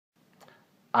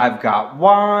I've got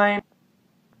wine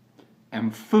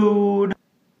and food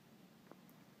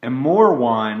and more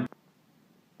wine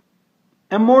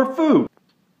and more food.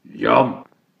 Yum.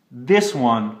 This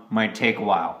one might take a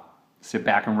while. Sit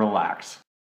back and relax.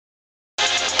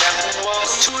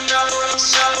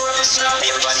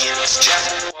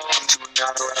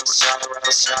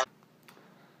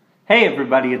 Hey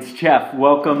everybody, it's Jeff.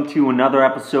 Welcome to another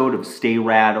episode of Stay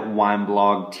Rad Wine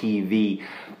Blog TV.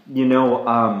 You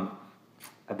know,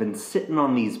 I've been sitting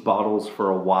on these bottles for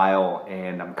a while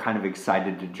and I'm kind of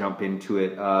excited to jump into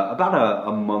it. About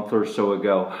a month or so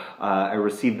ago, I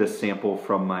received this sample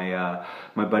from my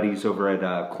buddies over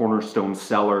at Cornerstone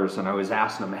Cellars, and I was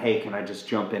asking them, hey, can I just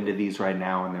jump into these right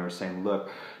now? And they were saying, look,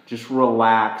 just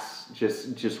relax,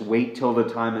 just wait till the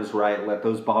time is right, let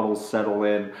those bottles settle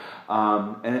in,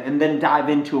 and then dive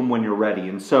into them when you're ready.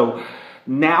 And so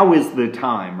now is the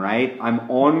time, right?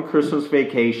 I'm on Christmas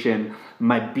vacation.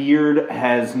 My beard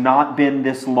has not been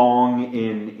this long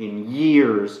in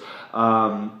years.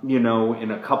 You know, in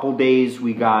a couple days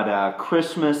we got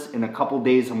Christmas. In a couple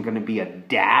days I'm going to be a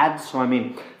dad. So, I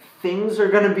mean, things are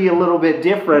going to be a little bit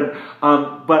different.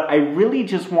 But I really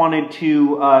just wanted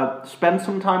to spend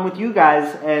some time with you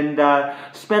guys and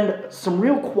spend some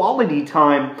real quality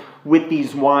time with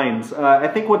these wines. I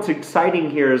think what's exciting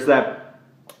here is that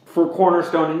for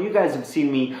Cornerstone, and you guys have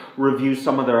seen me review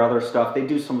some of their other stuff, they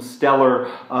do some stellar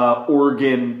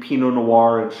Oregon Pinot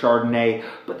Noir and Chardonnay,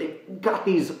 but they've got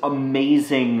these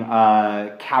amazing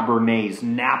Cabernets,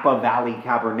 Napa Valley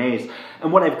Cabernets.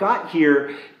 And what I've got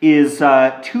here is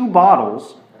two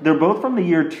bottles. They're both from the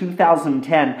year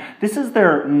 2010. This is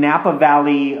their Napa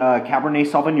Valley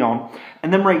Cabernet Sauvignon.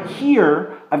 And then right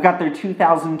here, I've got their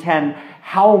 2010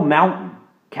 Howell Mountain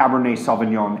Cabernet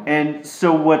Sauvignon. And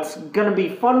so what's going to be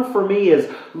fun for me is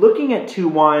looking at two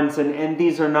wines, and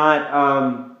these are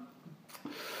not,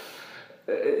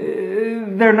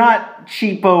 they're not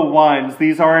cheapo wines.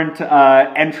 These aren't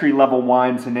entry-level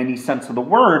wines in any sense of the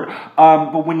word.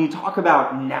 But when you talk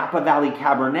about Napa Valley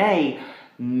Cabernet,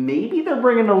 maybe they're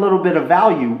bringing a little bit of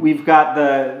value. We've got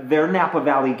their Napa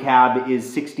Valley Cab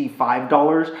is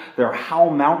 $65. Their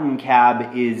Howell Mountain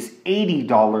Cab is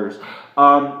 $80.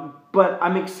 But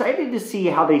I'm excited to see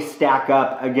how they stack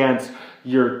up against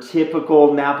your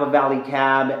typical Napa Valley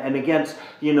Cab and against,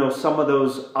 you know, some of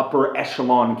those upper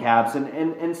echelon cabs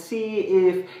and see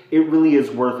if it really is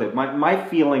worth it. My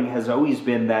feeling has always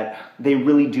been that they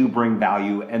really do bring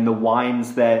value, and the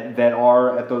wines that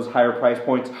are at those higher price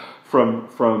points from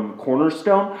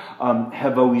Cornerstone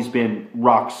have always been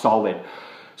rock solid.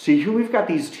 So here we've got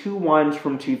these two wines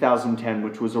from 2010,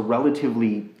 which was a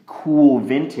relatively cool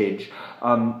vintage.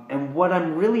 And what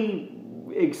I'm really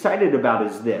excited about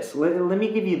is this. Let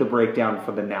me give you the breakdown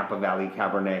for the Napa Valley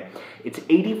Cabernet. It's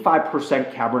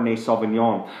 85% Cabernet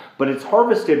Sauvignon, but it's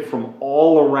harvested from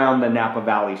all around the Napa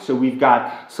Valley. So we've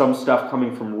got some stuff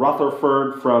coming from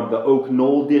Rutherford, from the Oak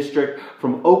Knoll district,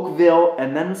 from Oakville,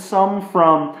 and then some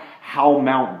from Howell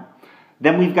Mountain.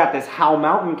 Then we've got this Howell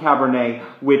Mountain Cabernet,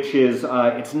 which is,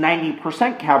 it's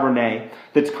 90% Cabernet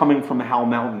that's coming from Howell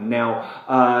Mountain. Now,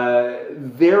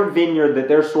 their vineyard that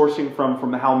they're sourcing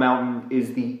from Howell Mountain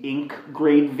is the Inc.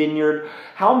 grade vineyard.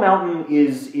 Howell Mountain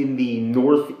is in the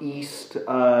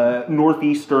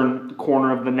northeastern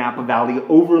corner of the Napa Valley,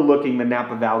 overlooking the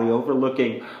Napa Valley,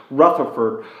 overlooking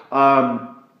Rutherford.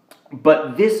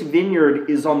 But this vineyard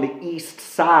is on the east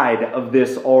side of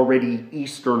this already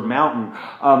eastern mountain.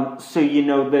 So, you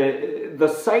know, the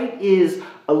site is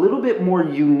a little bit more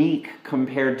unique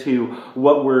compared to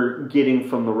what we're getting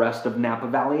from the rest of Napa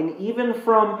Valley, and even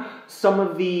from some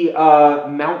of the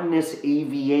mountainous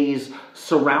AVAs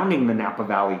surrounding the Napa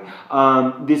Valley.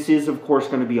 This is, of course,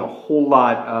 going to be a whole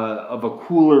lot of a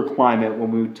cooler climate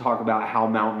when we talk about Howell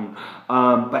Mountain.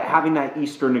 But having that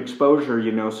eastern exposure,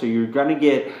 you know, so you're going to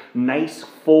get nice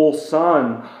full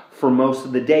sun for most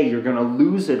of the day. You're going to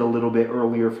lose it a little bit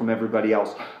earlier from everybody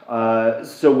else.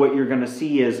 So what you're going to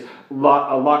see is a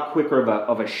lot quicker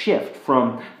of a shift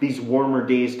from these warmer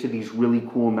days to these really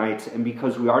cool nights. And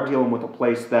because we are dealing with a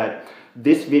place that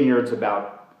this vineyard's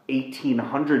about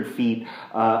 1,800 feet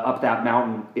up that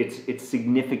mountain, it's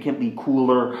significantly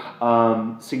cooler.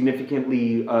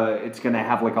 It's going to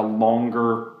have like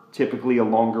typically a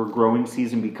longer growing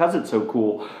season because it's so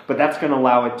cool. But that's going to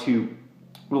allow it to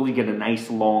really get a nice,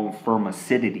 long, firm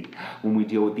acidity when we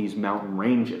deal with these mountain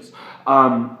ranges.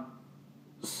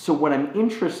 So what I'm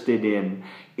interested in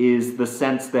is the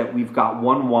sense that we've got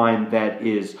one wine that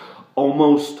is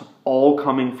almost all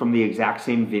coming from the exact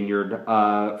same vineyard,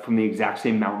 from the exact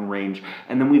same mountain range.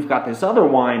 And then we've got this other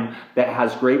wine that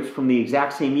has grapes from the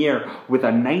exact same year with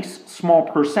a nice small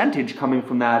percentage coming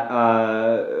from that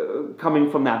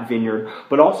coming from that vineyard,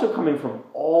 but also coming from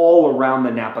all around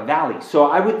the Napa Valley. So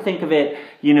I would think of it,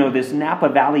 you know, this Napa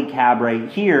Valley cab right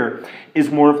here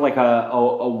is more of like a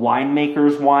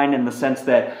winemaker's wine, in the sense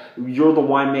that you're the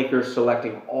winemaker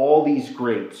selecting all these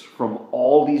grapes from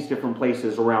all these different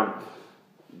places around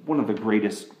one of the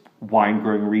greatest wine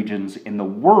growing regions in the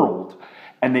world.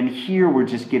 And then here we're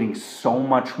just getting so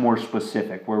much more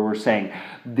specific, where we're saying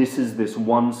this is this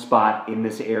one spot in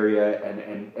this area,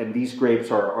 and these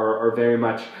grapes are very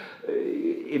much,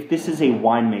 if this is a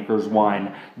winemaker's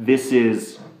wine, this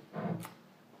is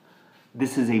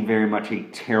a very much a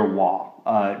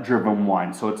terroir driven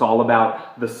wine. So it's all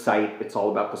about the site, it's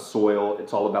all about the soil,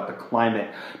 it's all about the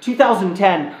climate.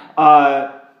 2010,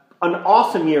 an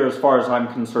awesome year as far as I'm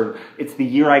concerned. It's the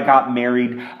year I got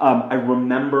married. I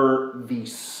remember the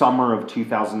summer of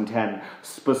 2010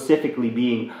 specifically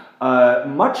being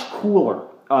much cooler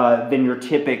than your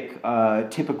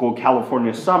typical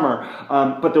California summer,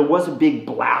 but there was a big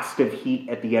blast of heat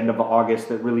at the end of August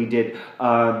that really did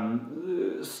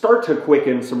start to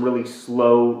quicken some really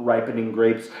slow ripening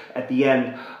grapes at the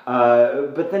end,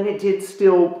 but then it did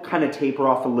still kind of taper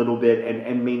off a little bit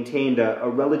and maintained a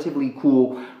relatively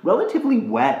cool, relatively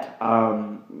wet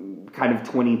kind of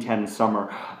 2010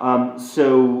 summer.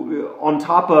 So on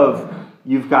top of,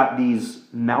 you've got these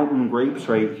mountain grapes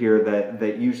right here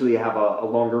that usually have a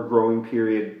longer growing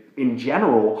period in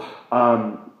general.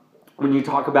 When you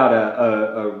talk about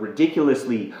a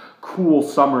ridiculously cool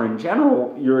summer in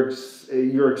general,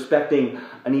 you're expecting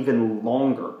an even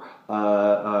longer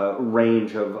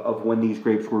range of when these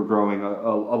grapes were growing,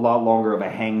 a lot longer of a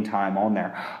hang time on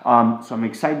there. So I'm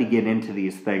excited to get into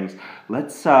these things.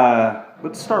 Let's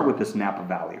start with this Napa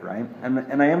Valley, right?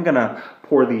 And I am gonna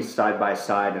pour these side by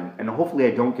side, and hopefully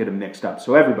I don't get them mixed up.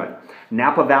 So everybody,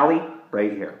 Napa Valley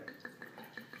right here.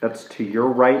 That's to your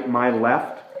right, my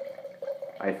left,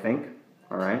 I think.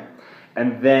 All right,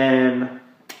 and then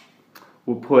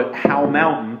we'll put Howell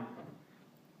Mountain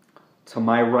to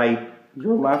my right,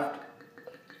 your left.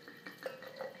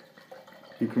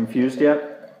 You confused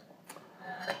yet?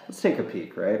 Let's take a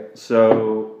peek, right?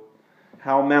 So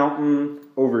Howell Mountain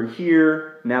over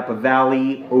here, Napa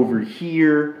Valley over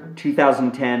here,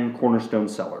 2010 Cornerstone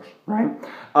Cellars, right?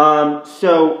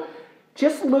 So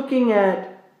just looking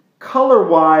at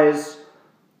color-wise,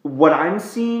 what I'm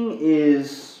seeing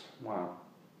is, wow.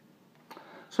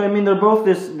 So I mean, they're both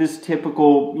this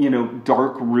typical, you know,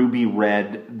 dark ruby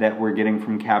red that we're getting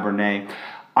from Cabernet.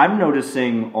 I'm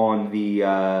noticing on the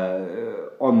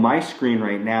on my screen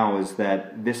right now is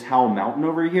that this Howell Mountain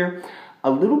over here,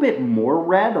 a little bit more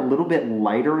red, a little bit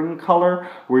lighter in color.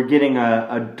 We're getting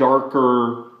a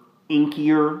darker,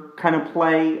 inkier kind of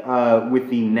play with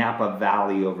the Napa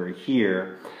Valley over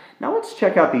here. Now let's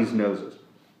check out these noses.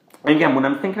 Again, when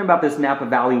I'm thinking about this Napa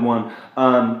Valley one,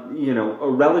 you know,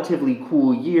 a relatively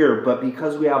cool year, but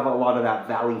because we have a lot of that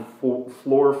valley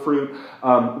floor fruit,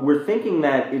 we're thinking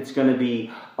that it's going to be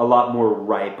a lot more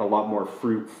ripe, a lot more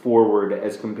fruit forward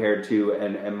as compared to,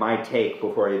 and my take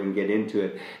before I even get into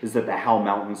it, is that the Howell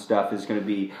Mountain stuff is going to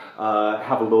be,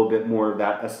 have a little bit more of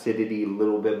that acidity, a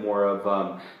little bit more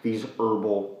of these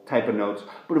herbal type of notes,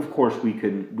 but of course we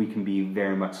can be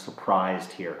very much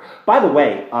surprised here. By the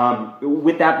way,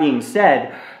 with that being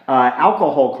said,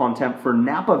 alcohol content for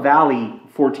Napa Valley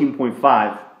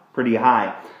 14.5, pretty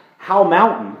high. Howell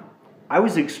Mountain, I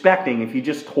was expecting, if you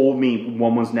just told me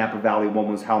one was Napa Valley,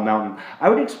 one was Howell Mountain, I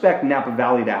would expect Napa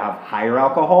Valley to have higher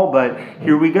alcohol, but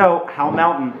here we go, Howell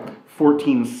Mountain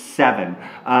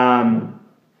 14.7.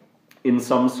 In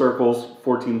some circles,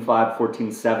 14.5,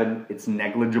 14.7, it's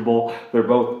negligible. They're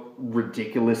both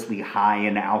ridiculously high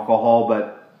in alcohol,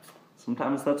 but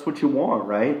sometimes that's what you want,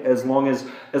 right? As long as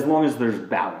there's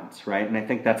balance, right? And I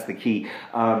think that's the key.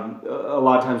 A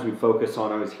lot of times we focus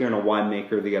on, I was hearing a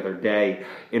winemaker the other day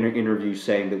in an interview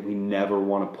saying that we never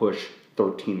want to push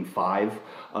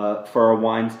 13.5 for our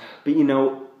wines. But you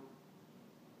know,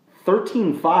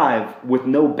 13.5 with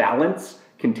no balance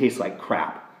can taste like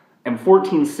crap. And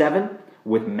 14.7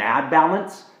 with mad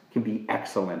balance can be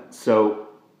excellent. So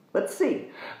let's see.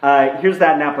 Here's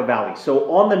that Napa Valley.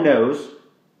 So on the nose,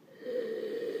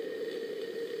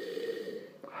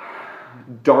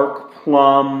 dark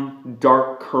plum,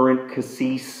 dark currant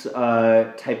cassis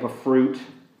type of fruit.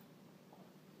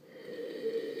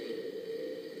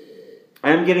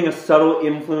 I am getting a subtle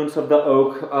influence of the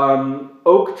oak.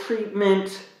 Oak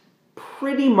treatment,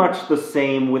 pretty much the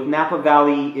same. With Napa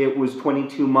Valley, it was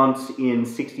 22 months in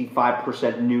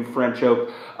 65% new French oak.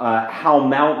 Howell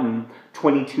Mountain,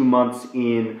 22 months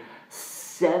in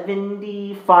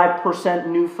 75%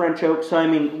 new French oak, so I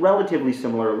mean, relatively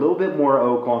similar, a little bit more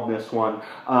oak on this one,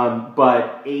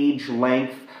 but age,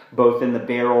 length, both in the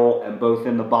barrel and both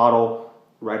in the bottle,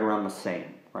 right around the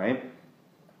same, right?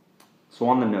 So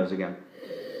on the nose again,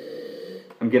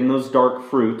 I'm getting those dark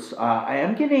fruits. I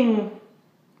am getting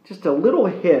just a little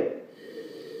hit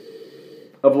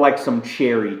of like some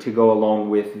cherry to go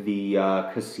along with the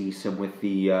cassis and with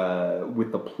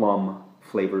the plum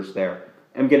flavors there.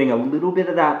 I'm getting a little bit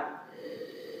of that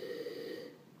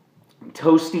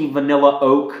toasty vanilla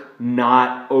oak,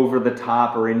 not over the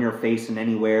top or in your face in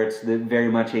anywhere. It's very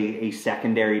much a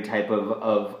secondary type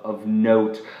of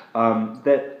note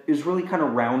that is really kind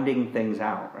of rounding things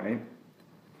out, right?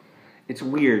 It's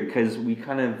weird because we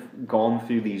kind of gone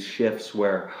through these shifts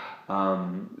where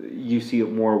you see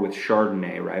it more with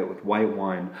Chardonnay, right? With white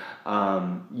wine,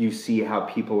 you see how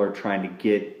people are trying to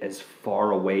get as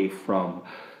far away from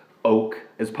oak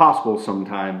as possible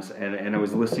sometimes. And I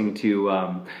was listening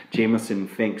to Jameson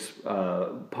Fink's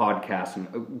podcast, and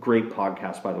a great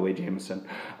podcast, by the way, Jameson.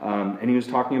 And he was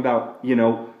talking about, you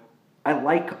know, I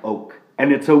like oak,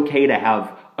 and it's okay to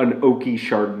have an oaky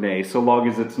Chardonnay, so long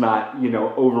as it's not, you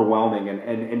know, overwhelming.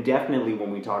 And definitely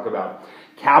when we talk about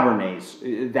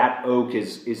Cabernets, that oak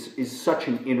is such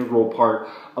an integral part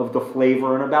of the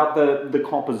flavor and about the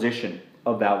composition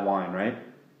of that wine, right?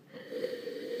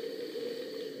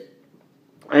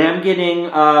 I am getting,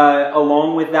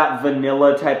 along with that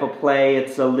vanilla type of play,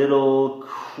 it's a little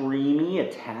creamy, a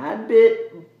tad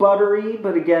bit buttery,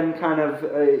 but again, kind of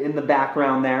in the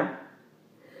background there.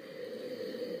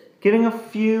 Getting a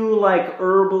few like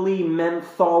herbally,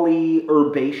 mentholy,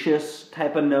 herbaceous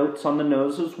type of notes on the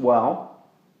nose as well.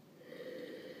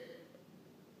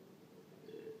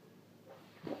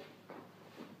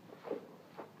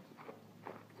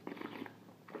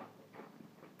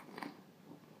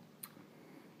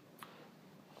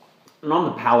 And on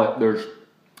the palate, there's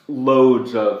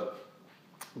loads of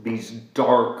these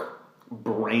dark,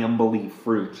 brambly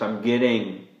fruits. I'm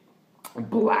getting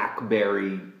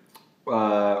blackberry,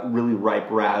 really ripe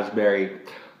raspberry,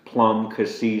 plum,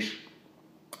 cassis.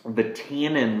 The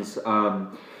tannins,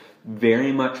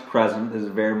 very much present. This is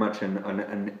very much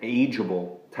an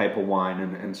ageable type of wine.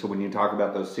 And so when you talk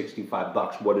about those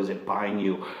 $65, what is it buying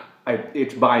you?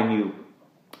 It's buying you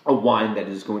a wine that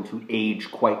is going to age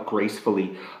quite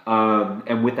gracefully.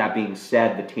 And with that being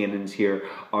said, the tannins here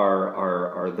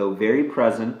are though very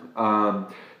present,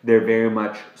 they're very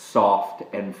much soft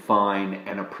and fine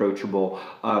and approachable,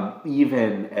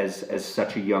 even as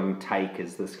such a young tyke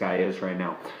as this guy is right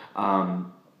now.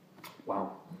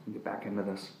 Wow, let me get back into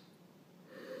this.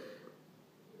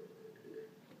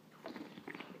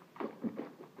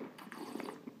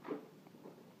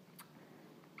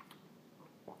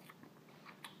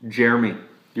 Jeremy,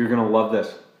 you're going to love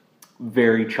this.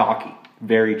 Very chalky.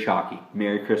 Very chalky.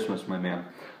 Merry Christmas, my man.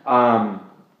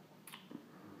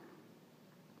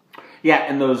 Yeah,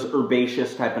 and those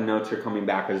herbaceous type of notes are coming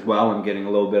back as well. I'm getting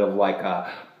a little bit of like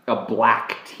a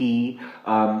black tea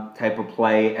type of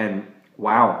play. And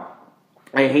wow,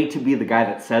 I hate to be the guy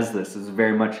that says this. This is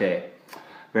very much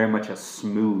a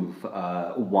smooth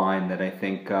wine that I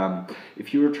think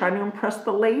if you were trying to impress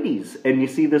the ladies and you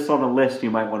see this on a list,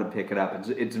 you might want to pick it up.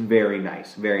 It's very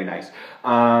nice, very nice.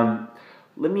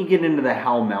 Let me get into the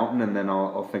Howell Mountain, and then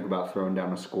I'll think about throwing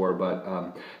down a score,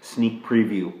 but sneak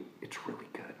preview, it's really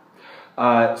good.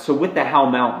 So with the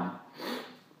Howell Mountain,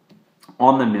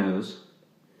 on the nose,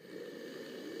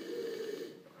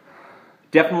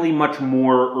 definitely much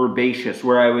more herbaceous,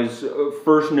 where I was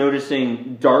first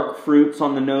noticing dark fruits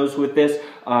on the nose with this,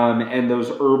 and those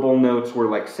herbal notes were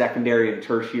like secondary and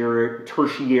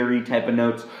tertiary type of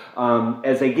notes.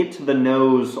 As I get to the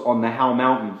nose on the Howell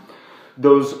Mountain,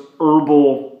 those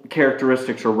herbal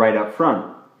characteristics are right up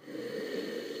front.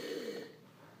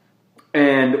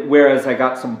 And whereas I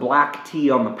got some black tea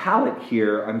on the palate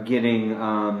here, I'm getting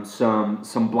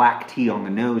some black tea on the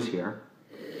nose here.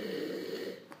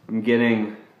 I'm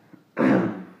getting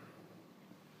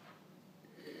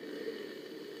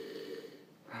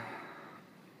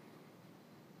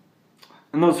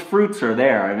and those fruits are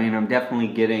there. I mean, I'm definitely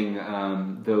getting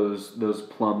those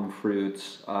plum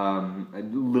fruits, a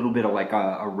little bit of like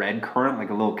a red currant, like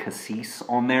a little cassis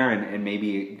on there, and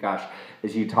maybe, gosh,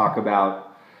 as you talk about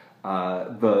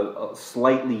the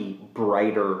slightly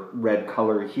brighter red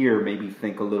color here, maybe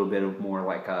think a little bit of more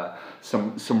like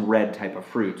some red type of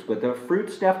fruits, but the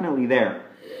fruit's definitely there.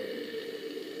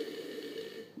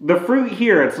 The fruit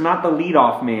here, it's not the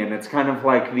leadoff man. It's kind of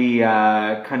like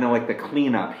the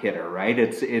cleanup hitter, right?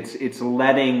 It's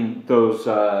letting those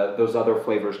other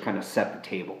flavors kind of set the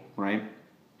table, right?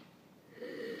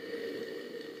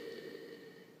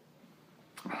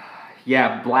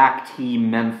 Yeah, black tea,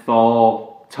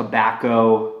 menthol,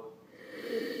 tobacco.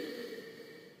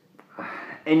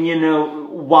 And you know,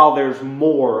 while there's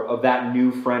more of that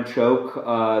new French oak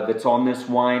that's on this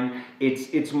wine,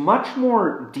 it's much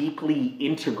more deeply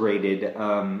integrated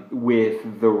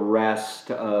with the rest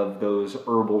of those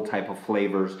herbal type of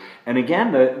flavors. And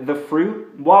again, the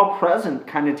fruit, while present,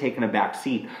 kind of taking a back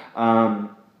seat. I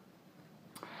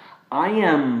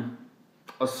am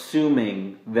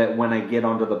assuming that when I get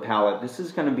onto the palate, this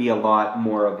is going to be a lot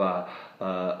more of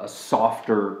a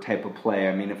softer type of play.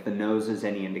 I mean, if the nose is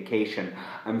any indication,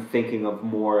 I'm thinking of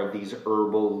more of these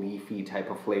herbal, leafy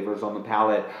type of flavors on the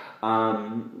palate,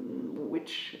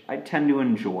 which I tend to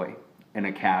enjoy in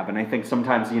a cab. And I think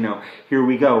sometimes, you know, here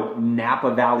we go,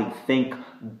 Napa Valley, think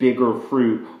bigger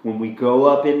fruit. When we go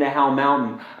up into Howell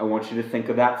Mountain, I want you to think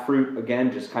of that fruit,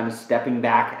 again, just kind of stepping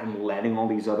back and letting all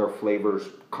these other flavors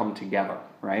come together,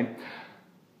 right?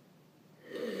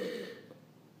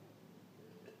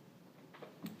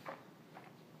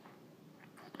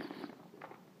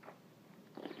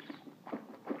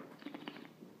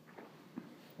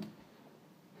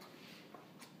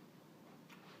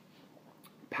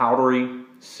 Powdery,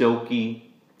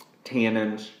 silky,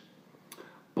 tannins,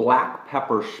 black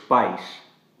pepper spice,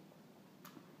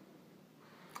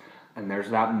 and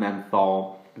there's that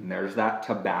menthol, and there's that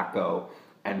tobacco,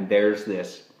 and there's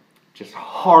this just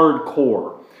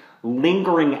hardcore,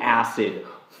 lingering acid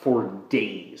for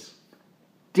days.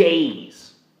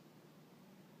 Days.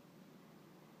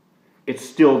 It's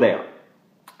still there,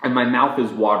 and my mouth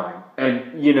is watering.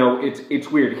 And, you know,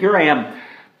 it's weird. Here I am,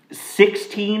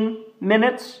 16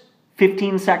 minutes,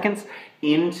 15 seconds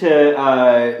into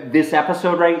this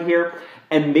episode right here,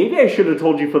 and maybe I should have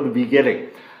told you from the beginning.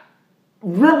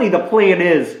 Really, the plan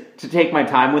is to take my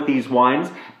time with these wines,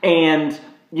 and,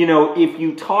 you know, if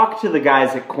you talk to the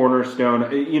guys at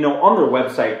Cornerstone, you know, on their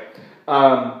website,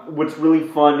 what's really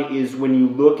fun is when you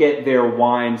look at their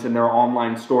wines in their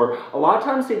online store, a lot of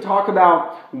times they talk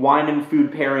about wine and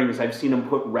food pairings. I've seen them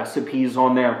put recipes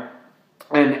on there.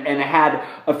 And I had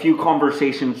a few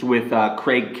conversations with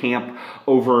Craig Camp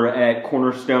over at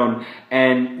Cornerstone,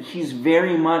 and he's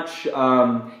very much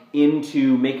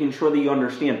into making sure that you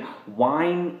understand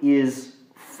wine is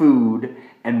food,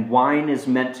 and wine is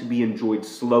meant to be enjoyed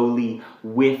slowly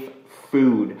with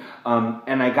food.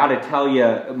 And I got to tell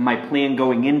you, my plan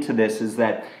going into this is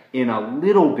that in a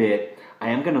little bit, I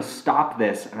am going to stop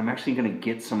this and I'm actually going to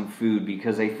get some food,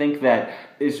 because I think that,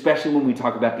 especially when we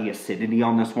talk about the acidity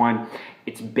on this wine,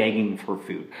 it's begging for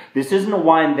food. This isn't a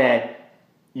wine that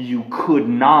you could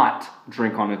not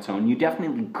drink on its own. You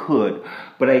definitely could,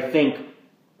 but I think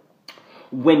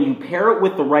when you pair it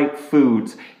with the right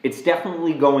foods, it's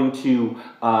definitely going to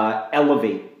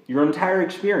elevate your entire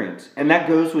experience. And that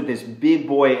goes with this big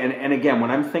boy. And again, when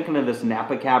I'm thinking of this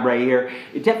Napa cab right here,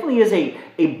 it definitely is a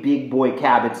big boy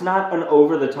cab. It's not an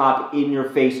over-the-top,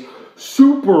 in-your-face,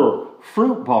 super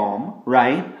fruit bomb,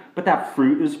 right? But that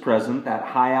fruit is present. That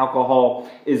high alcohol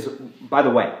is, by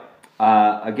the way,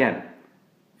 again,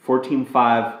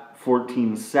 14.5,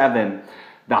 14.7.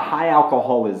 The high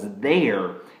alcohol is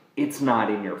there. It's not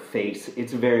in your face.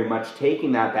 It's very much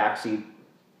taking that backseat.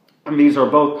 And these are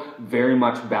both very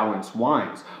much balanced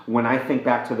wines. When I think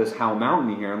back to this Howell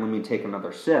Mountain here, and let me take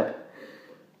another sip.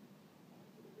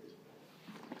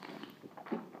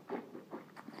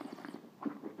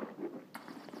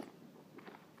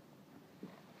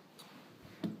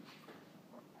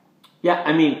 Yeah,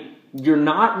 I mean, you're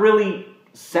not really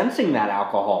sensing that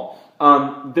alcohol.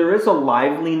 There is a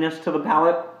liveliness to the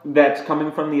palate that's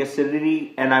coming from the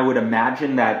acidity, and I would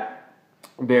imagine that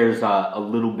there's a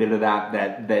little bit of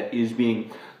that is being,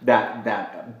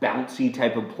 that bouncy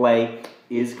type of play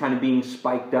is kind of being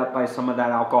spiked up by some of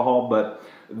that alcohol, but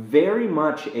very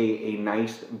much a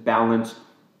nice, balanced,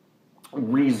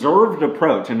 reserved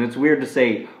approach. And it's weird to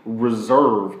say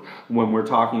reserved when we're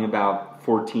talking about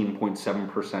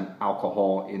 14.7%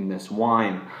 alcohol in this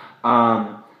wine.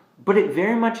 But it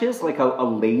very much is like a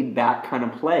laid-back kind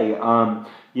of play.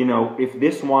 You know, if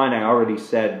this wine, I already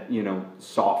said, you know,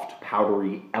 soft,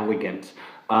 powdery, elegant.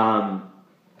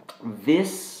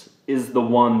 This is the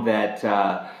one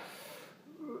that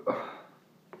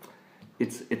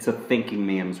it's a thinking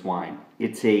man's wine.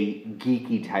 It's a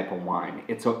geeky type of wine.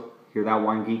 Hear that,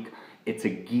 wine geek? It's a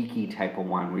geeky type of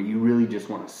wine where you really just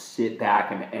want to sit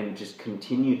back and just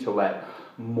continue to let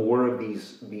more of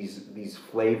these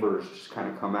flavors just kind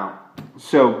of come out.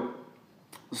 So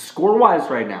score-wise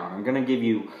right now, and I'm going to give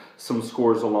you some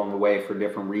scores along the way for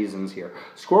different reasons here.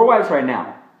 Score-wise right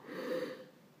now,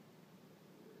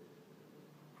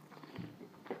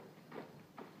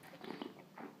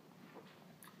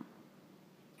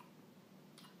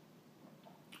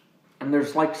 And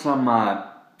there's like some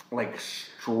like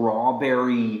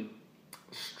strawberry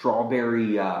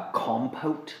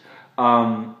compote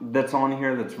that's on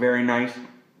here that's very nice.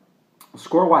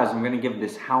 Score-wise, I'm going to give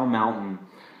this Howell Mountain,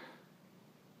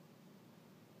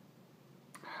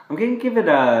 I'm going to give it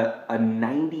a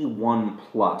 91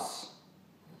 plus.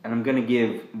 And I'm going to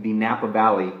give the Napa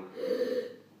Valley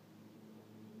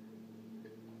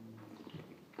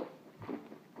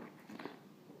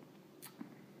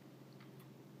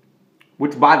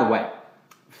which, by the way,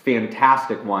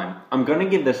 fantastic wine. I'm going to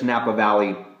give this Napa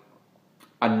Valley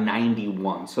a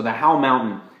 91. So the Howell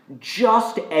Mountain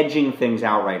just edging things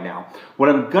out right now. What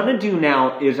I'm going to do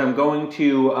now is I'm going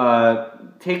to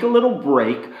take a little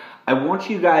break. I want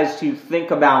you guys to think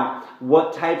about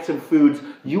what types of foods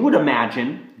you would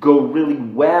imagine go really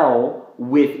well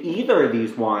with either of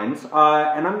these wines.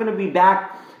 And I'm going to be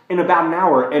back in about an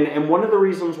hour. And one of the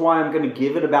reasons why I'm going to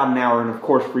give it about an hour, and of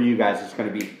course for you guys it's going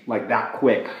to be like that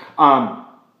quick. One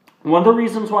of the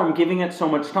reasons why I'm giving it so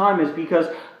much time is because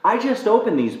I just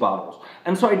opened these bottles.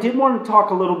 And so I did want to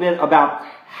talk a little bit about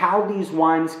how these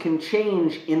wines can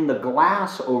change in the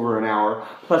glass over an hour.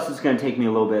 Plus it's going to take me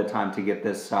a little bit of time to get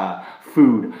this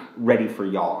food ready for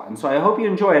y'all. And so I hope you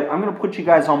enjoy it. I'm going to put you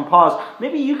guys on pause.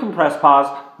 Maybe you can press pause.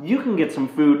 You can get some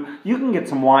food. You can get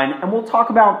some wine. And we'll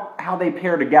talk about how they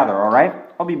pair together, all right?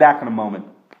 I'll be back in a moment.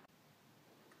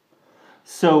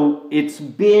 So it's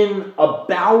been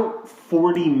about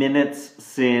 40 minutes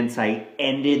since I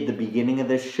ended the beginning of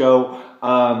this show,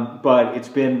 but it's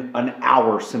been an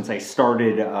hour since I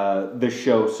started the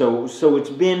show. So it's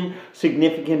been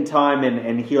significant time,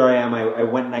 and here I am. I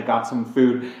went and I got some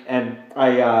food, and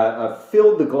I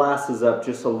filled the glasses up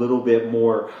just a little bit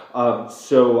more,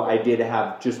 so I did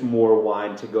have just more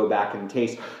wine to go back and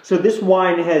taste. So this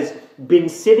wine has been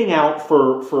sitting out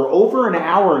for over an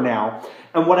hour now.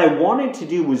 And what I wanted to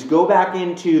do was go back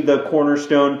into the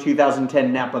Cornerstone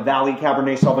 2010 Napa Valley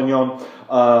Cabernet Sauvignon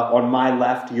on my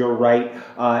left, your right,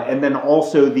 and then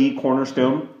also the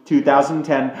Cornerstone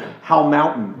 2010 Howell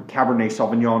Mountain Cabernet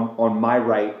Sauvignon on my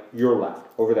right, your left,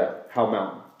 over there, Howell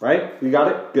Mountain, right? You got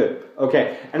it? Good.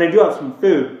 Okay, and I do have some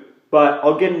food, but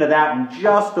I'll get into that in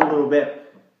just a little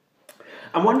bit.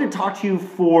 I wanted to talk to you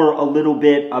for a little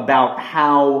bit about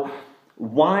how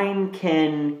wine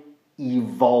can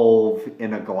evolve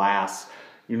in a glass.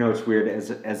 You know, it's weird,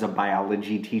 as a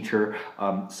biology teacher,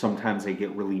 sometimes I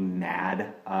get really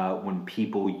mad when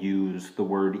people use the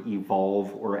word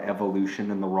evolve or evolution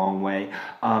in the wrong way.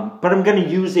 But I'm going to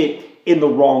use it in the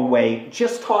wrong way,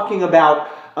 just talking about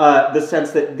the sense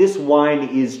that this wine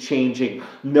is changing.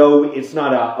 No, it's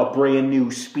not a brand new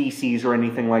species or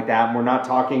anything like that. And we're not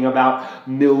talking about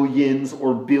millions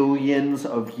or billions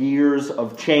of years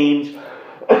of change.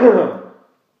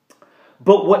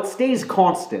 But what stays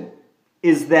constant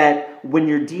is that when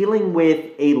you're dealing with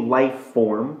a life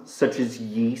form, such as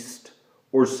yeast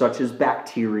or such as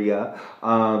bacteria,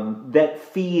 that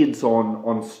feeds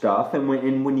on stuff, and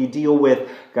when you deal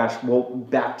with,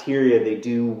 bacteria, they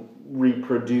do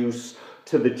reproduce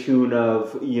to the tune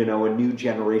of, a new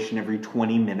generation every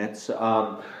 20 minutes.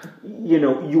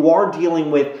 You are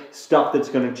dealing with stuff that's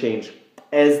going to change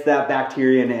as that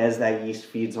bacteria and as that yeast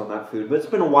feeds on that food. But it's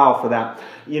been a while for that.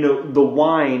 The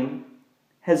wine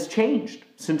has changed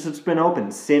since it's been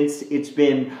opened, since it's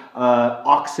been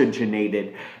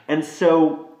oxygenated. And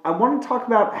so I want to talk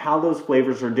about how those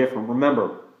flavors are different.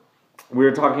 Remember, we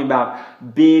were talking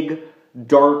about big,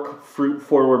 dark,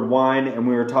 fruit-forward wine, and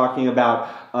we were talking about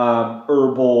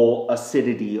herbal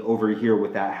acidity over here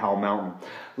with that Howell Mountain.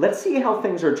 Let's see how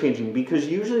things are changing, because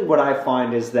usually what I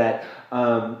find is that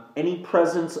any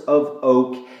presence of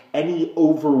oak, any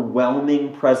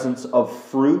overwhelming presence of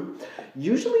fruit,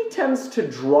 usually tends to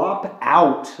drop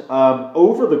out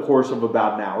over the course of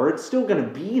about an hour. It's still going to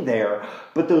be there,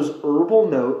 but those herbal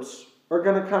notes are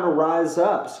going to kind of rise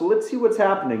up. So let's see what's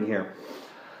happening here.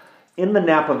 In the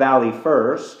Napa Valley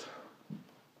first,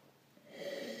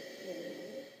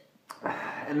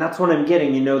 and that's what I'm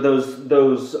getting, those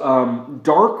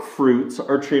dark fruits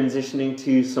are transitioning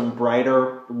to some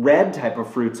brighter red type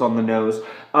of fruits on the nose.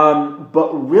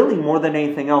 But really, more than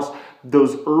anything else,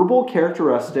 those herbal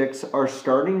characteristics are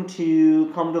starting to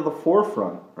come to the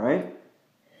forefront, right?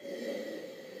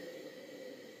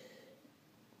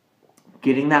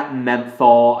 Getting that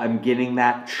menthol, I'm getting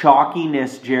that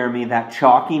chalkiness, Jeremy. That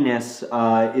chalkiness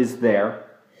is there.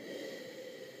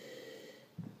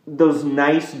 Those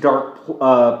nice dark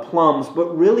plums,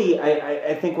 but really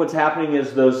I think what's happening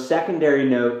is those secondary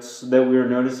notes that we were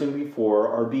noticing before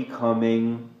are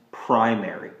becoming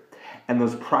primary. And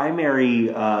those primary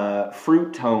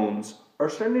fruit tones are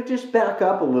starting to just back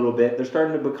up a little bit. They're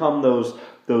starting to become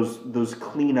those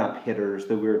cleanup hitters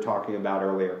that we were talking about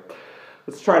earlier.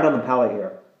 Let's try it on the palate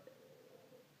here.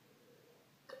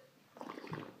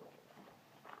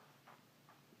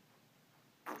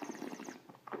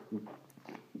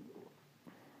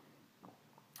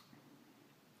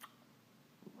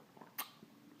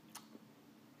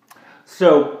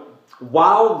 So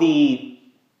while the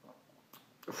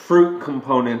fruit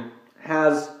component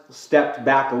has stepped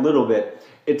back a little bit,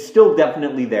 it's still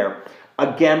definitely there.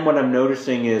 Again, what I'm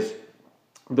noticing is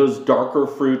those darker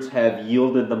fruits have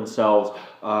yielded themselves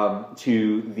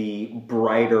to the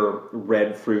brighter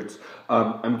red fruits.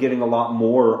 I'm getting a lot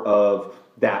more of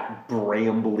that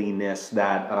brambliness,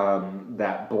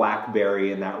 that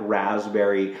blackberry and that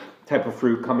raspberry type of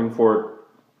fruit coming forward.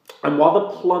 And while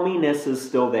the plumminess is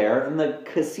still there and the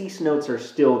cassis notes are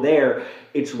still there,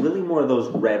 it's really more of those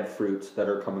red fruits that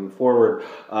are coming forward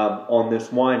on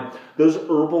this wine. Those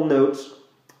herbal notes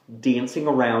dancing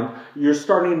around, you're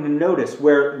starting to notice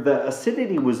where the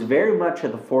acidity was very much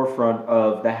at the forefront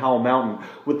of the Howell Mountain.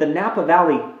 With the Napa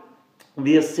Valley,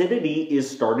 the acidity is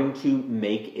starting to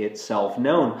make itself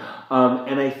known.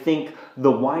 And I think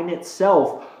the wine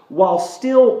itself, while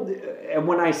still, and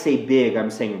when I say big, I'm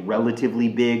saying relatively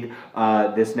big,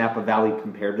 this Napa Valley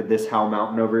compared to this Howell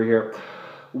Mountain over here,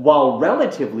 while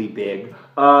relatively big,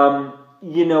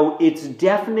 you know, it's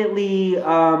definitely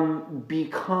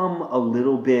become a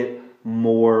little bit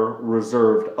more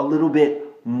reserved, a little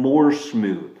bit more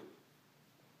smooth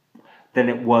than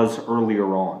it was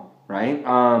earlier on,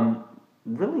 right?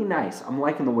 Really nice. I'm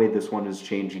liking the way this one is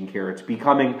changing here. It's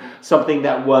becoming something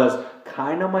that was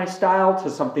kind of my style to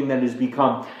something that has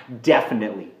become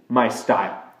definitely my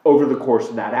style over the course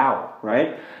of that hour,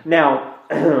 right? Now,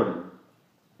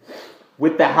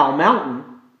 with the Howell Mountain,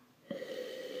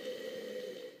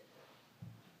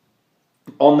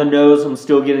 on the nose, I'm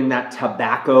still getting that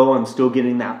tobacco. I'm still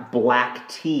getting that black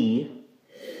tea.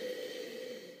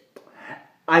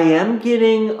 I am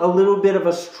getting a little bit of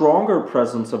a stronger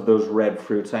presence of those red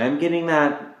fruits. I am getting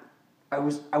that. I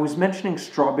was mentioning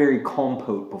strawberry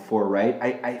compote before, right?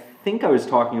 I think I was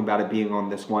talking about it being on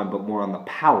this wine, but more on the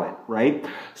palate, right?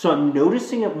 So I'm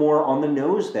noticing it more on the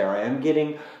nose there. I am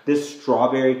getting this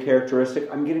strawberry characteristic.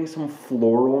 I'm getting some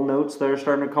floral notes that are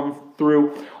starting to come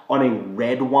through. On a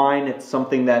red wine, it's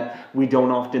something that we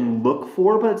don't often look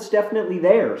for, but it's definitely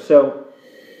there. So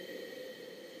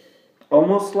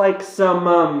almost like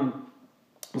some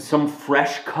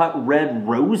fresh cut red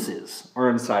roses are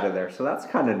inside of there. So that's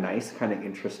kind of nice, kind of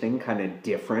interesting, kind of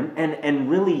different. And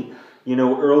really, you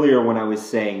know, earlier when I was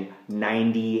saying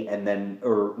 90 and then,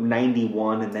 or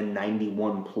 91 and then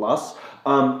 91 plus,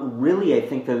 really I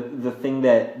think the thing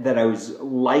that I was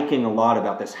liking a lot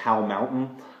about this Howell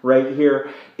Mountain right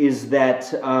here is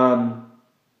that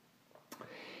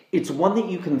it's one that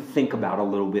you can think about a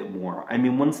little bit more. I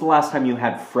mean, when's the last time you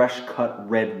had fresh cut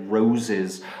red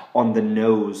roses on the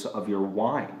nose of your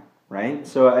wine, right?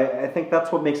 So I think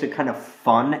that's what makes it kind of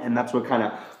fun, and that's what kind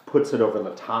of puts it over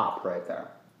the top right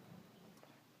there.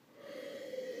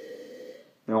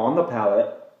 Now on the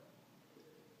palate,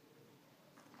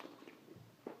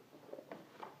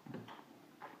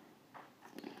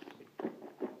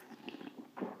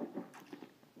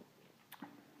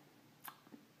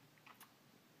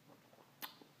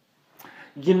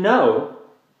 you know,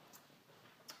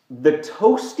 the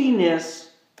toastiness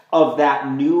of that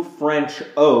new French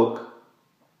oak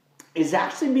is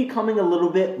actually becoming a little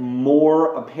bit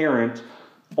more apparent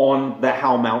on the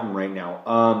Howell Mountain right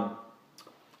now.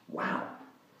 Wow.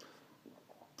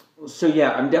 So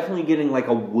yeah, I'm definitely getting like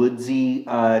a woodsy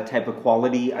type of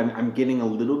quality. I'm getting a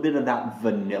little bit of that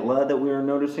vanilla that we were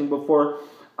noticing before.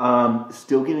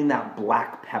 Still getting that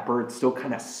black pepper. It's still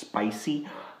kind of spicy.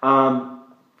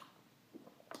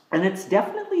 And it's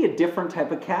definitely a different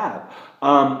type of cab.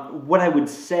 What I would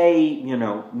say, you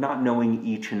know, not knowing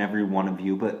each and every one of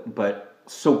you, but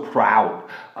so proud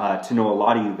to know a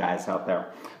lot of you guys out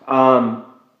there.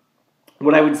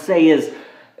 What I would say is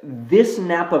this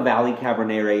Napa Valley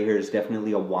Cabernet right here is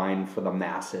definitely a wine for the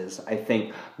masses. I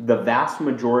think the vast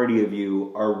majority of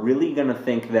you are really going to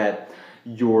think that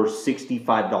your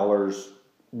 $65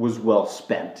 was well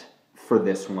spent for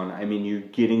this one. I mean, you're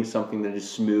getting something that is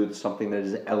smooth, something that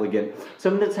is elegant,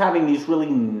 something that's having these really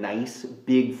nice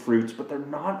big fruits, but they're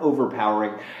not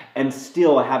overpowering, and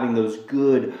still having those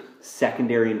good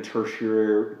secondary and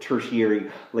tertiary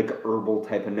like herbal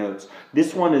type of notes.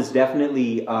 This one is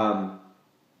definitely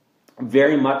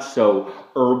very much so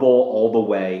herbal all the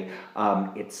way.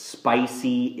 It's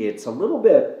spicy. It's a little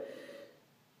bit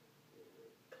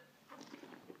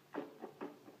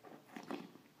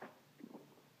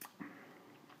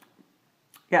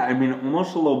Yeah, I mean,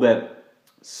 almost a little bit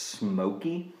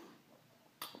smoky.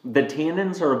 The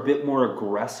tannins are a bit more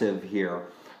aggressive here.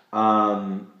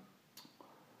 But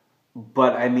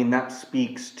I mean, that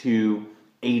speaks to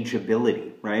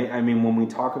ageability, right? I mean, when we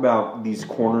talk about these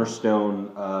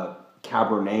cornerstone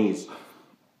Cabernets,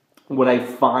 what I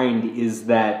find is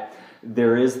that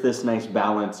there is this nice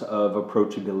balance of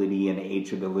approachability and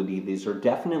ageability. These are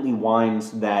definitely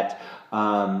wines that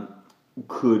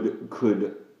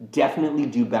could definitely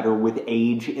do better with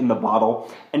age in the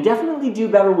bottle and definitely do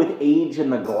better with age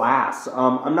in the glass.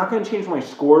 I'm not going to change my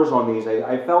scores on these.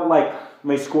 I felt like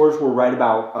my scores were right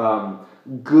about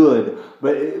good,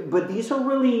 but these are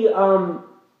really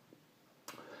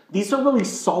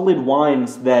solid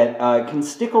wines that can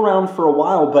stick around for a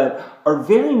while, but are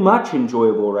very much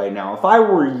enjoyable right now. If I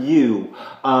were you,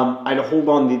 I'd hold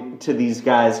on to these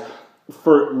guys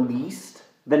for at least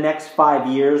the next 5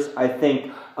 years. I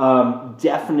think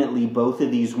definitely both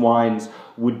of these wines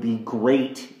would be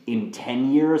great in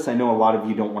 10 years. I know a lot of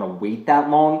you don't want to wait that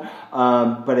long,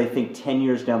 but I think 10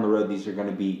 years down the road, these are going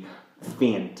to be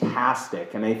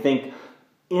fantastic. And I think,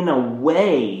 in a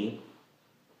way,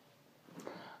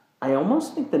 I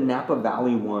almost think the Napa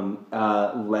Valley one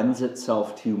lends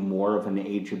itself to more of an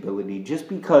ageability, just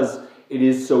because it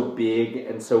is so big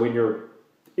and so in your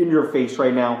face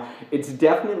right now. It's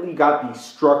definitely got the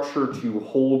structure to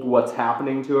hold what's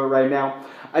happening to it right now.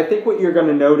 I think what you're going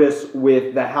to notice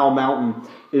with the Howell Mountain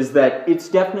is that it's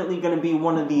definitely going to be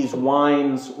one of these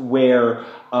wines where,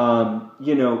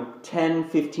 10,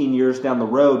 15 years down the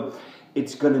road,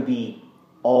 it's going to be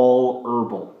all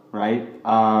herbal, right?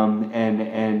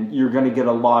 And you're going to get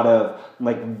a lot of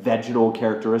like vegetal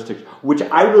characteristics, which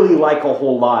I really like a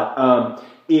whole lot.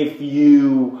 If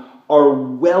you are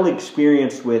well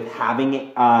experienced with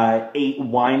having 8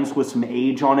 wines with some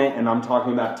age on it, and I'm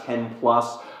talking about 10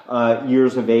 plus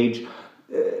years of age,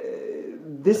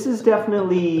 this is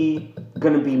definitely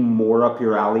going to be more up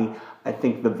your alley. I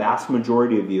think the vast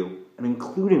majority of you, and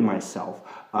including myself,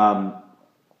 are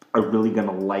really going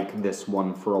to like this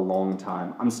one for a long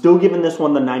time. I'm still giving this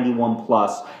one the 91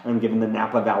 plus, and I'm giving the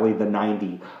Napa Valley the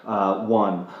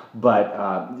 91,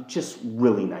 but just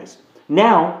really nice.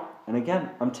 Now, and again,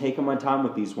 I'm taking my time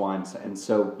with these wines, and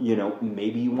so,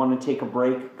 maybe you want to take a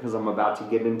break because I'm about to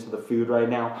get into the food right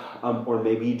now, or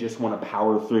maybe you just want to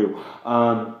power through.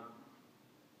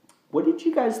 What did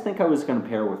you guys think I was going to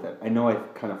pair with it? I know I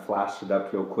kind of flashed it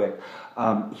up real quick.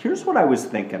 Here's what I was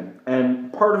thinking,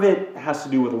 and part of it has to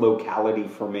do with locality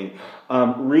for me.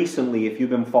 Recently, if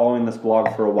you've been following this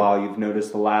blog for a while, you've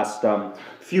noticed the last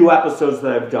few episodes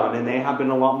that I've done, and they have been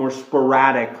a lot more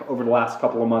sporadic over the last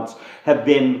couple of months, have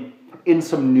been in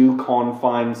some new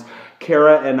confines.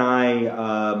 Kara and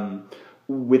I,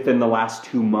 within the last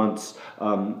 2 months,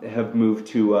 have moved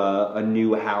to a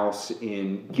new house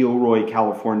in Gilroy,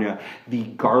 California, the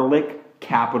garlic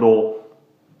capital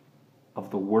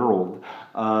of the world.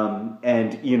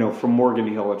 And from Morgan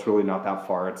Hill, it's really not that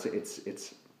far.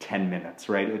 It's 10 minutes,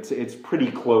 right? It's pretty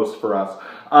close for us.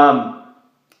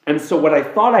 And so what I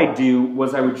thought I'd do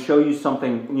was I would show you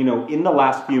something, in the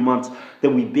last few months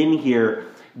that we've been here.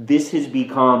 This has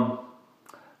become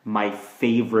my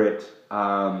favorite,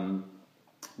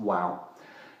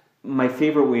 my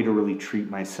favorite way to really treat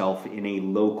myself in a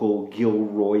local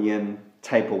Gilroyan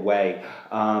type of way.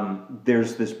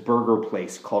 There's this burger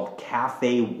place called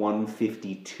Cafe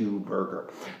 152 Burger.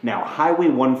 Now, Highway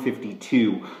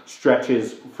 152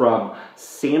 stretches from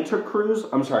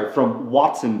from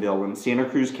Watsonville in Santa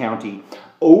Cruz County,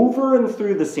 over and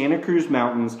through the Santa Cruz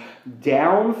Mountains,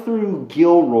 down through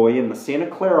Gilroy in the Santa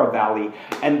Clara Valley,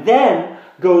 and then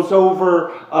goes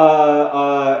over,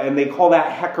 and they call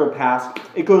that Hecker Pass.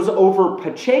 It goes over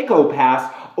Pacheco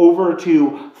Pass over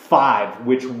to 5,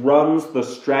 which runs the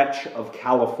stretch of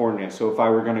California. So if I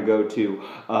were going to go to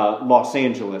Los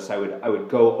Angeles, I would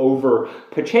go over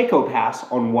Pacheco Pass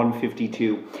on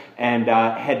 152 and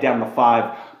head down the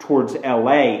 5 towards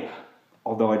LA.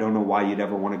 Although I don't know why you'd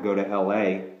ever want to go to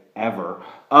LA, ever.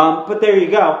 But there you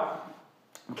go.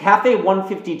 Cafe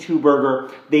 152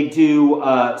 Burger, they do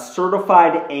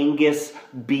certified Angus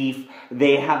beef.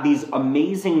 They have these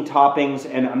amazing toppings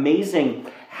and amazing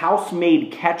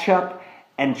house-made ketchup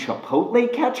and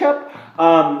chipotle ketchup.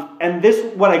 And this,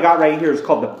 what I got right here, is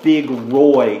called the Big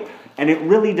Roy. And it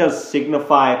really does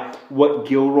signify what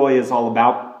Gilroy is all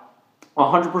about.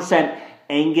 100%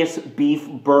 Angus beef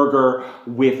burger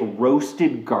with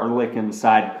roasted garlic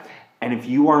inside. And if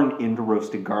you aren't into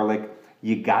roasted garlic,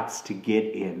 you gots to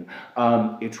get in.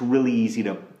 It's really easy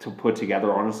to put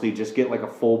together, honestly. Just get like a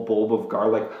full bulb of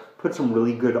garlic, put some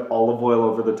really good olive oil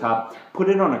over the top, put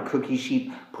it on a cookie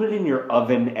sheet, put it in your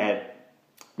oven at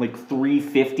like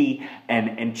 $3.50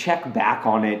 and check back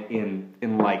on it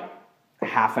in like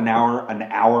half an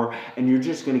hour, and you're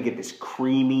just gonna get this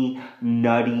creamy,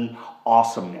 nutty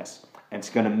awesomeness. And it's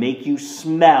gonna make you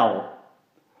smell,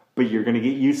 but you're gonna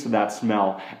get used to that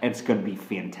smell, and it's gonna be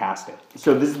fantastic.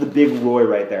 So this is the Big Roy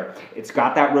right there. It's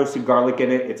got that roasted garlic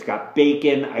in it. It's got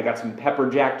bacon. I got some pepper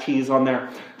jack cheese on there.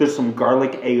 There's some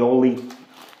garlic aioli,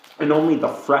 and only the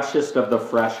freshest of the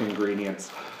fresh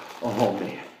ingredients. Oh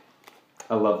man,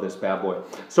 I love this bad boy.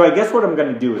 So I guess what I'm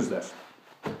gonna do is this.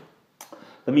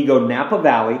 Let me go Napa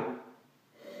Valley.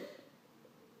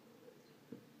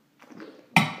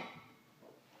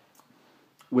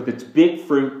 With its big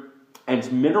fruit and its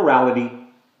minerality,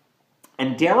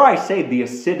 and dare I say, the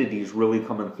acidity is really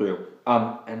coming through.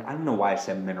 And I don't know why I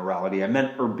said minerality. I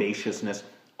meant herbaceousness,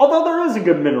 although there is a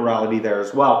good minerality there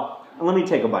as well. And let me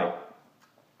take a bite.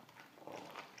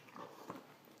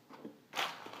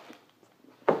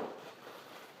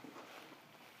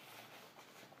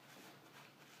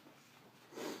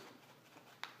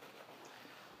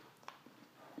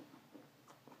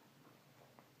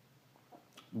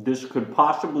 This could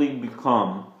possibly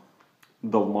become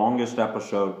the longest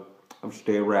episode of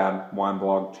Stay Rad Wine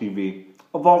Blog TV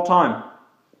of all time,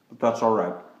 but that's all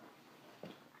right.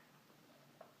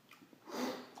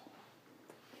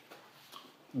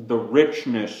 The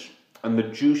richness and the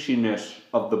juiciness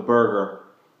of the burger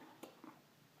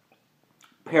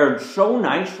paired so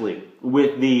nicely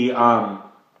with the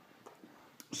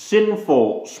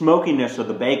sinful smokiness of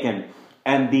the bacon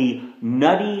and the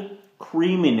nutty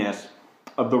creaminess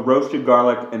of the roasted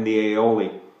garlic and the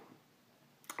aioli,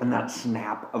 and that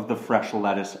snap of the fresh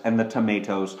lettuce and the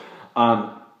tomatoes.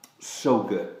 So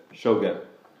good, so good.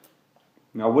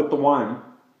 Now with the wine,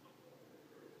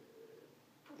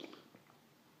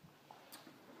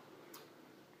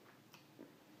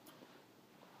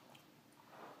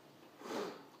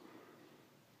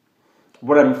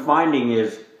 what I'm finding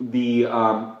is the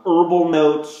herbal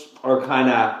notes are kind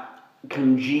of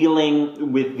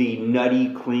congealing with the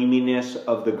nutty creaminess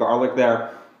of the garlic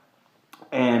there,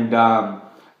 and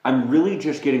I'm really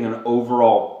just getting an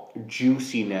overall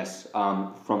juiciness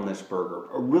from this burger.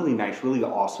 A really nice, really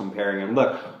awesome pairing. And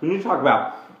look, when you talk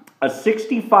about a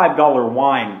 $65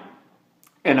 wine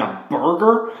and a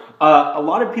burger, a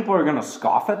lot of people are going to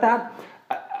scoff at that.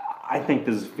 I think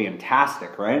this is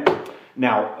fantastic, right?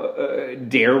 Now,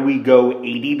 dare we go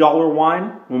 $80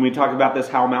 wine when we talk about this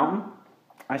Howell Mountain?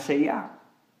 I say yeah.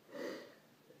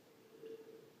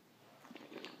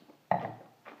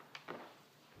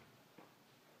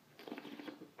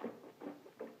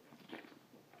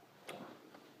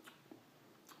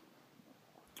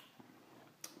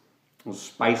 Those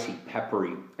spicy,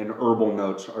 peppery, and herbal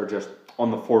notes are just on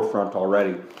the forefront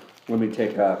already. Let me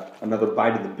take another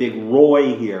bite of the Big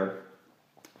Roy here.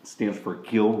 It stands for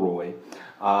Gilroy.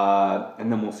 And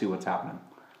then we'll see what's happening.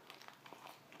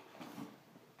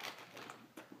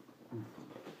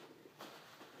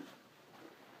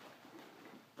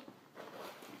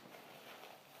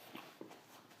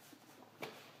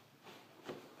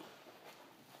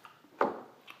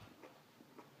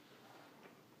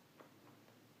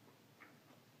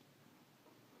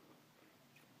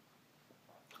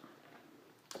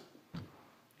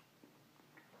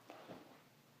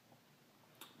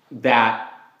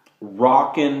 That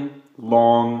rockin',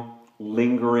 long,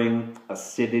 lingering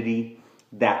acidity,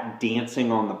 that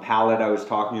dancing on the palate I was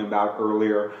talking about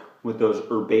earlier with those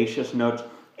herbaceous notes,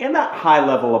 and that high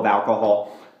level of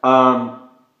alcohol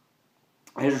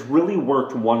has really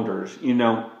worked wonders. You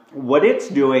know, what it's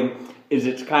doing is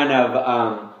it's kind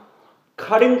of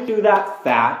cutting through that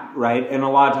fat, right? And a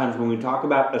lot of times when we talk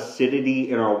about acidity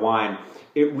in our wine,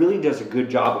 it really does a good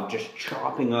job of just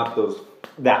chopping up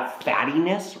that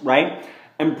fattiness, right?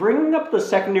 And bringing up the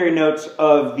secondary notes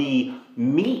of the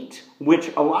meat,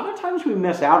 which a lot of times we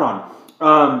miss out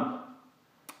on.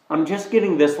 I'm just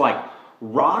getting this like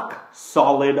rock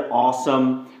solid,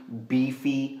 awesome,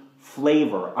 beefy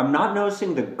flavor. I'm not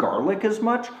noticing the garlic as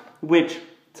much, which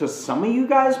to some of you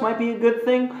guys might be a good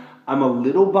thing. I'm a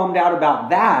little bummed out about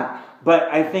that, but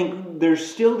I think there's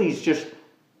still these just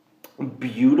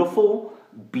beautiful,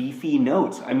 beefy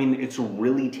notes. I mean, it's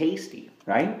really tasty,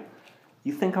 right?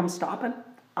 You think I'm stopping?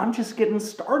 I'm just getting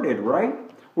started, right?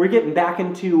 We're getting back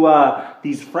into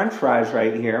these French fries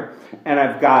right here, and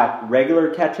I've got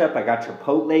regular ketchup, I got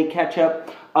Chipotle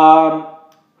ketchup.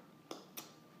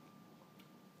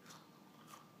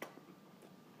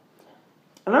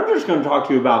 And I'm just going to talk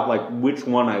to you about like which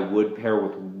one I would pair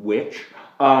with which.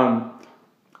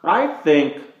 I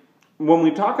think when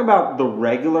we talk about the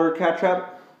regular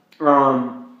ketchup,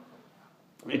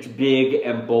 it's big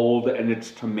and bold and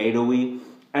it's tomatoey.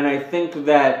 And I think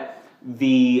that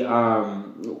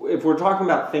if we're talking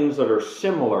about things that are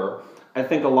similar, I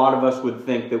think a lot of us would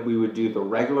think that we would do the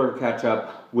regular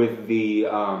ketchup with the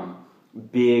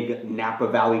big Napa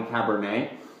Valley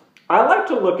Cabernet. I like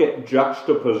to look at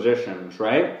juxtapositions,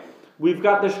 right? We've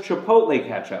got this Chipotle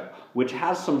ketchup, which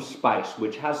has some spice,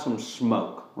 which has some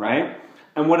smoke, right?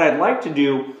 And what I'd like to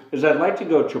do is I'd like to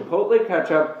go Chipotle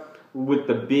ketchup with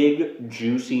the big,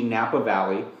 juicy Napa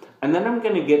Valley, and then I'm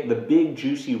going to get the big,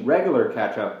 juicy regular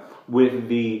ketchup with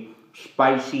the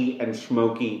spicy and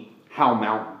smoky Hal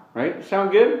Mountain, right?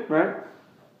 Sound good, right?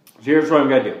 So here's what I'm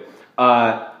going to do.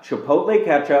 Chipotle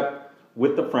ketchup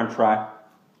with the French fry.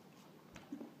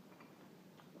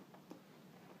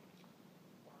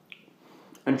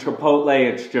 And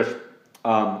Chipotle, it's just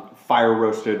fire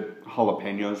roasted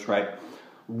jalapenos, right?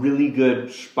 Really good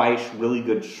spice, really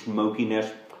good smokiness,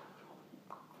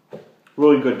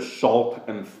 really good salt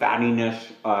and fattiness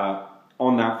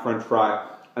on that French fry.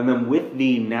 And then with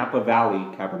the Napa Valley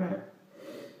Cabernet.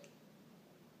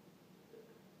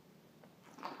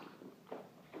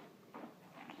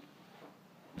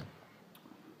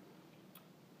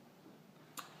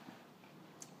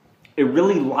 It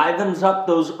really livens up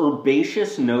those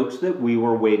herbaceous notes that we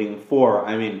were waiting for.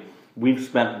 I mean, we've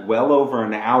spent well over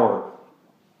an hour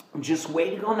just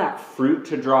waiting on that fruit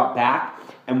to drop back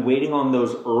and waiting on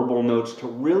those herbal notes to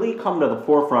really come to the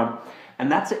forefront.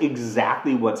 And that's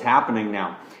exactly what's happening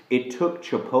now. It took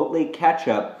Chipotle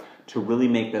ketchup to really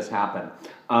make this happen.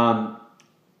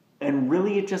 And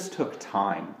really it just took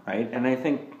time, right? And I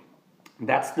think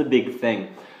that's the big thing.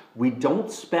 We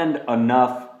don't spend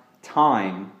enough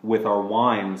time with our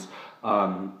wines.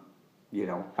 You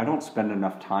know, I don't spend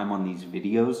enough time on these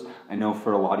videos. I know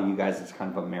for a lot of you guys it's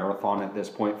kind of a marathon at this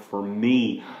point. For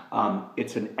me,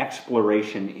 it's an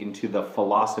exploration into the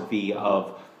philosophy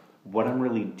of what I'm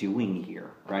really doing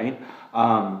here, right?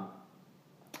 Wow.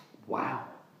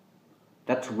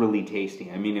 That's really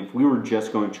tasty. I mean, if we were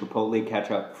just going Chipotle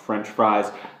ketchup, French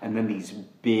fries, and then this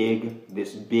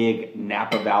big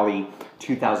Napa Valley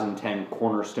 2010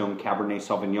 Cornerstone Cabernet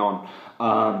Sauvignon,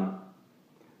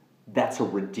 that's a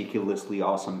ridiculously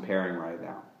awesome pairing right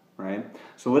now, right?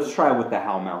 So let's try with the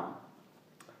Hal Mountain.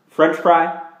 French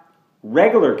fry,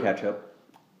 regular ketchup,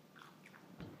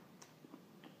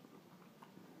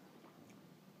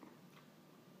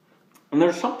 and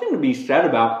there's something to be said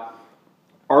about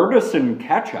artisan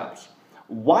ketchups.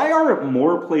 Why aren't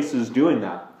more places doing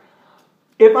that?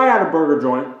 If I had a burger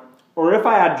joint, or if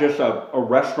I had just a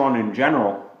restaurant in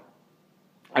general,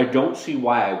 I don't see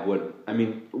why I wouldn't. I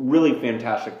mean, really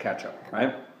fantastic ketchup,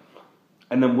 right?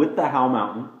 And then with the Hal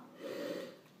Mountain,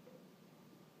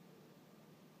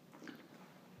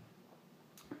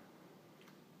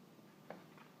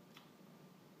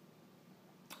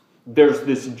 there's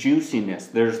this juiciness,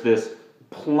 there's this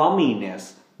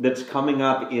plumminess that's coming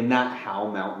up in that Hal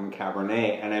Mountain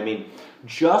Cabernet. And I mean,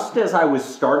 just as I was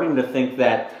starting to think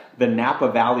that the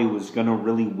Napa Valley was going to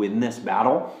really win this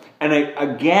battle, and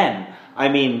I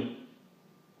mean,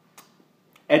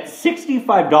 at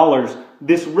 $65,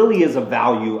 this really is a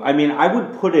value. I mean, I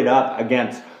would put it up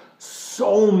against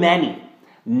so many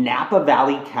Napa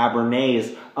Valley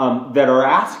Cabernets that are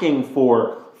asking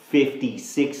for $50,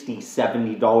 $60,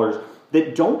 $70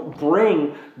 that don't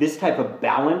bring this type of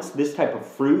balance, this type of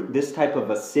fruit, this type of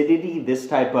acidity, this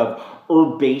type of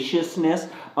herbaceousness,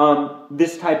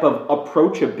 this type of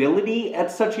approachability at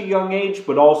such a young age,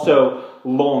 but also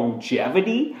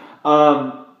longevity.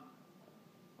 I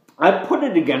put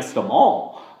it against them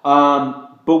all.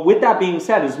 But with that being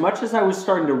said, as much as I was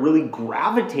starting to really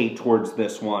gravitate towards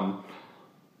this one,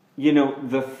 you know,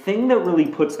 the thing that really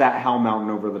puts that Hal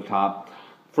Mountain over the top,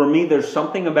 for me, there's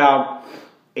something about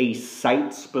a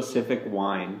site-specific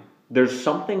wine. There's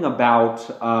something about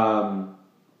a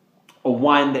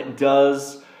wine that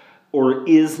does or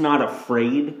is not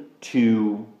afraid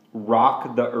to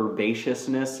rock the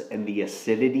herbaceousness and the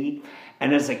acidity.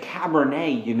 And as a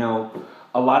Cabernet, you know,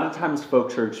 a lot of times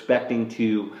folks are expecting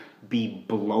to be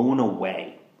blown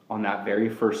away on that very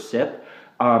first sip.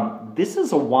 This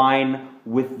is a wine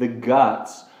with the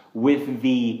guts, with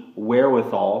the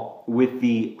wherewithal, with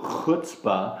the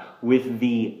chutzpah, with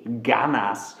the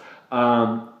ganas,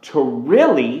 to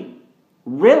really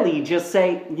just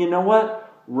say, you know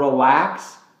what,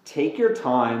 relax, take your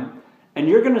time, and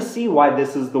you're going to see why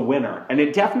this is the winner. And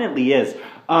it definitely is.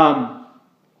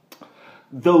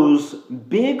 Those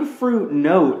big fruit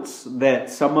notes that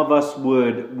some of us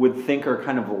would think are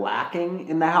kind of lacking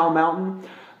in the Hal Mountain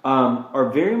are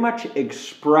very much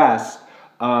expressed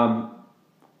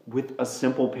with a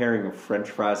simple pairing of French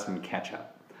fries and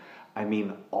ketchup. I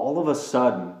mean, all of a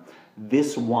sudden,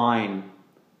 this wine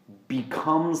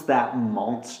becomes that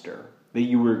monster that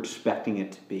you were expecting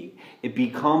it to be. It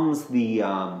becomes the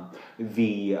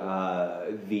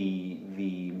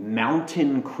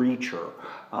mountain creature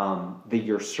that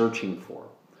you're searching for.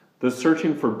 The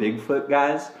searching for Bigfoot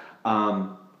guys,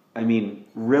 I mean,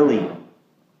 really,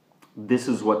 this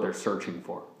is what they're searching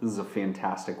for. This is a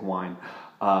fantastic wine.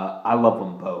 I love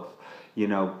them both. You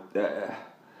know,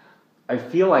 I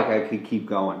feel like I could keep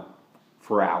going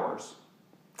for hours.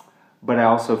 But I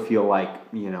also feel like,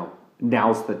 you know,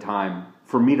 now's the time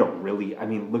for me to really, I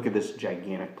mean, look at this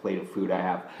gigantic plate of food I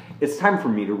have. It's time for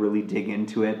me to really dig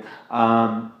into it.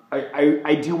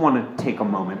 I do want to take a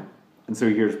moment, and so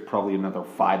here's probably another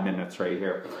 5 minutes right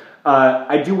here.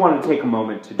 I do want to take a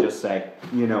moment to just say,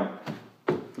 you know,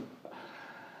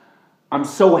 I'm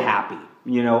so happy.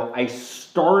 You know, I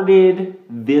started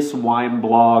this wine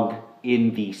blog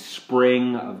in the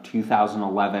spring of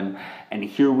 2011, and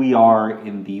here we are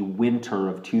in the winter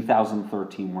of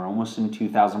 2013. We're almost in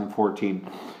 2014,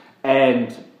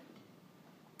 and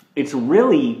it's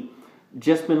really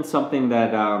just been something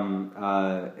that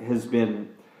has been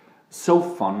so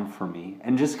fun for me,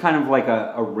 and just kind of like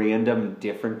a random,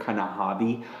 different kind of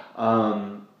hobby.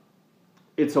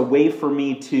 It's a way for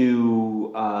me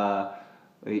to...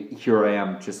 here I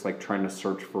am just like trying to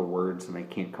search for words and I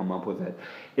can't come up with it.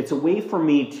 It's a way for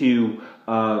me to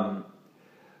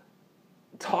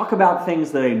talk about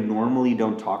things that I normally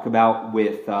don't talk about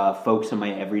with folks in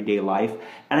my everyday life.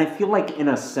 And I feel like in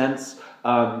a sense,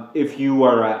 if you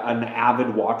are an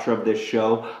avid watcher of this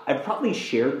show, I've probably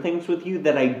shared things with you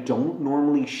that I don't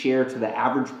normally share to the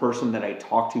average person that I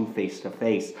talk to face to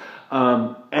face.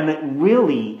 And it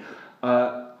really,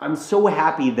 I'm so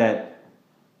happy that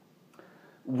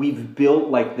we've built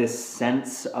like this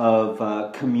sense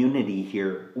of community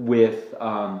here with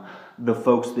the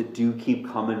folks that do keep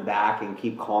coming back and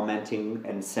keep commenting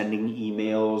and sending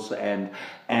emails, and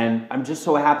I'm just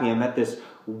so happy. I'm at this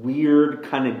weird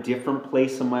kind of different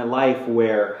place in my life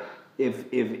where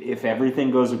if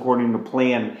everything goes according to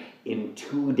plan, in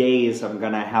 2 days I'm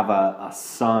gonna have a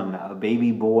son, a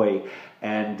baby boy,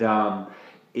 and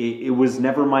it was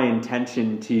never my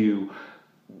intention to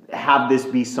have this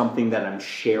be something that I'm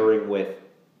sharing with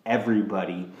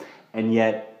everybody, and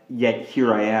yet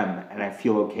here I am, and I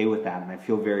feel okay with that, and I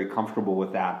feel very comfortable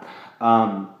with that.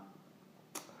 I'm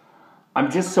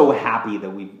just so happy that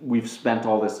we've spent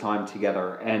all this time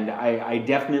together, and I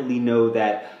definitely know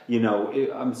that, you know,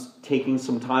 I'm taking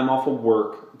some time off of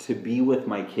work to be with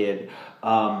my kid,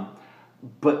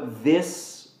 but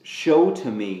this show to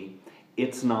me,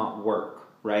 it's not work.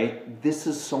 Right? This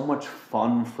is so much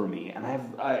fun for me, and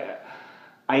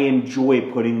I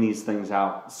enjoy putting these things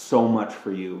out so much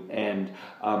for you, and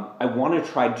I want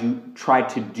to try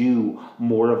to do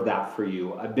more of that for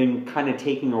you. I've been kind of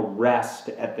taking a rest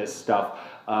at this stuff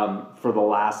for the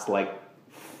last like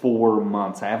 4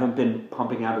 months. I haven't been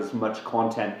pumping out as much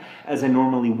content as I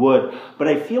normally would, but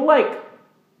I feel like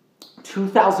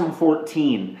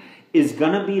 2014 is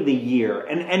gonna be the year,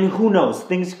 and who knows,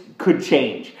 things could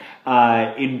change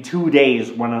in 2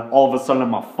 days when all of a sudden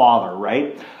I'm a father,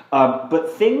 right?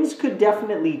 But things could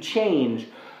definitely change.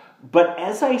 But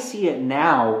as I see it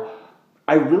now,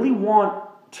 I really want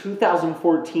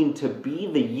 2014 to be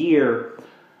the year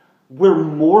where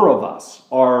more of us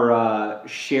are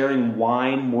sharing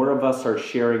wine, more of us are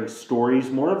sharing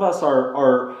stories, more of us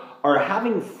are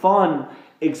having fun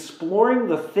exploring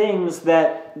the things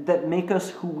that make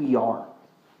us who we are.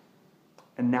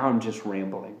 And now I'm just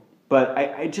rambling. But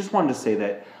I just wanted to say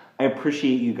that I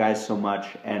appreciate you guys so much,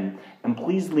 and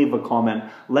please leave a comment.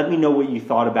 Let me know what you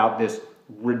thought about this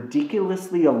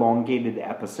ridiculously elongated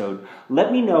episode.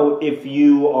 Let me know if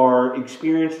you are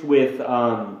experienced with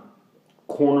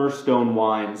Cornerstone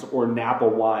wines or Napa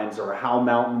wines or Howell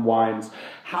Mountain wines,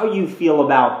 how you feel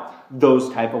about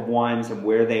those type of wines and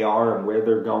where they are and where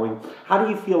they're going. How do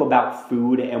you feel about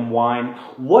food and wine?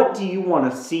 What do you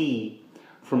want to see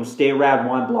from Stay Rad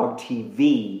Wine Blog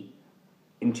TV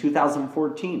in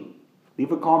 2014?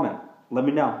 Leave a comment. Let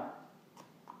me know.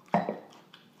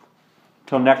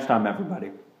 Till next time,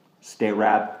 everybody. Stay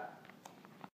rad.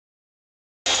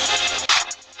 Stay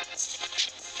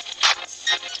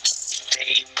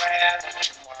rad,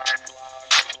 wine blog.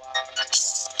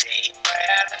 Stay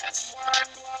rad, wine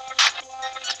blog.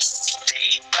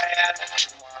 Stay rad,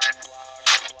 wine blog.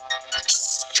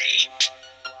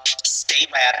 Stay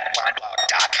rad,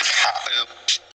 wineblog.com.